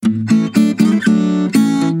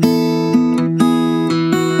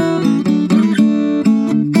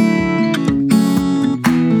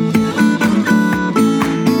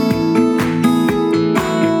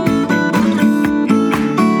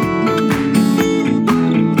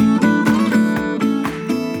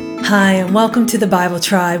Hi, and welcome to the Bible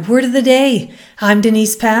Tribe Word of the Day. I'm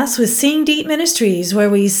Denise Pass with Seeing Deep Ministries, where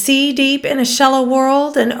we see deep in a shallow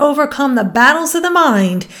world and overcome the battles of the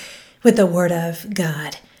mind with the Word of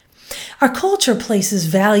God. Our culture places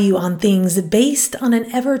value on things based on an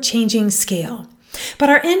ever-changing scale, but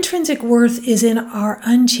our intrinsic worth is in our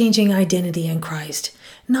unchanging identity in Christ,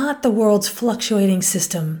 not the world's fluctuating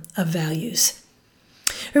system of values.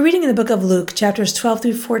 We're reading in the book of Luke, chapters 12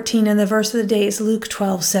 through 14, and the verse of the day is Luke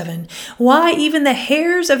 12:7. Why, even the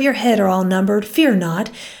hairs of your head are all numbered. Fear not,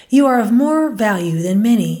 you are of more value than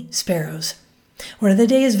many sparrows. Word of the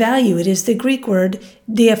day is value. It is the Greek word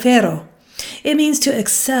dee-af-er. It means to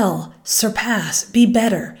excel, surpass, be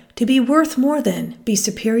better, to be worth more than, be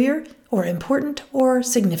superior, or important, or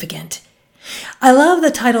significant. I love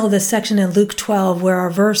the title of this section in Luke 12, where our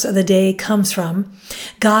verse of the day comes from.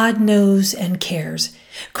 God knows and cares.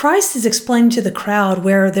 Christ is explaining to the crowd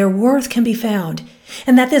where their worth can be found,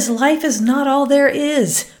 and that this life is not all there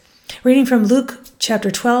is. Reading from Luke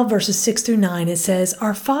chapter 12, verses 6 through 9, it says,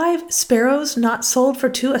 Are 5 sparrows not sold for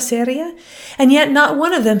 2 asseria? And yet not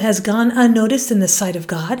one of them has gone unnoticed in the sight of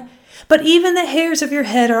God. But even the hairs of your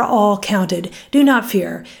head are all counted. Do not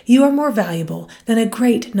fear. You are more valuable than a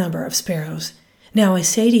great number of sparrows. Now I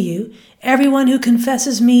say to you, everyone who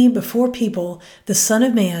confesses me before people, the Son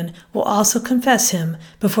of Man will also confess him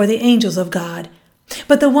before the angels of God.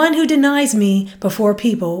 But the one who denies me before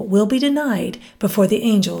people will be denied before the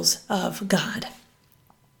angels of God.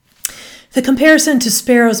 The comparison to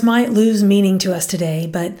sparrows might lose meaning to us today,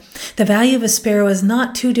 but the value of a sparrow is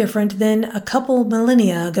not too different than a couple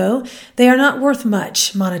millennia ago. They are not worth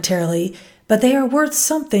much monetarily, but they are worth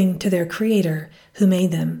something to their Creator who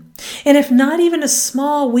made them. And if not even a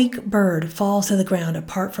small, weak bird falls to the ground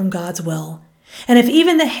apart from God's will, and if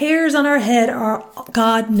even the hairs on our head are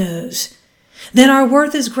God knows, then our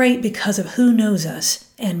worth is great because of who knows us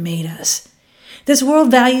and made us. This world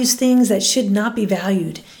values things that should not be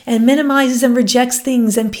valued and minimizes and rejects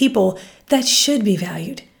things and people that should be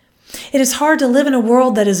valued. It is hard to live in a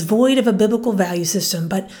world that is void of a biblical value system,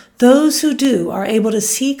 but those who do are able to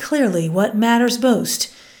see clearly what matters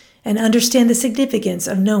most and understand the significance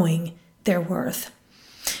of knowing their worth.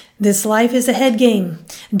 This life is a head game.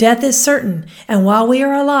 Death is certain, and while we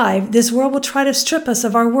are alive, this world will try to strip us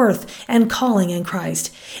of our worth and calling in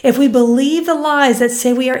Christ. If we believe the lies that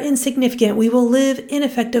say we are insignificant, we will live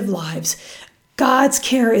ineffective lives. God's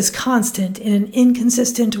care is constant in an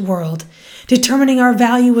inconsistent world. Determining our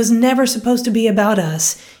value was never supposed to be about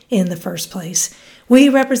us in the first place. We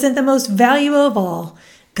represent the most valuable of all,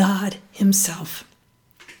 God Himself.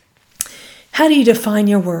 How do you define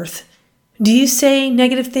your worth? Do you say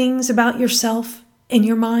negative things about yourself in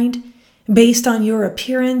your mind based on your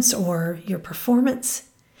appearance or your performance?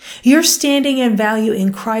 Your standing and value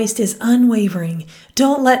in Christ is unwavering.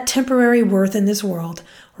 Don't let temporary worth in this world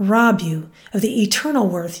rob you of the eternal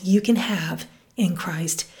worth you can have in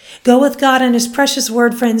Christ. Go with God and His precious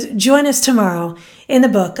word, friends. Join us tomorrow in the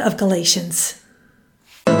book of Galatians.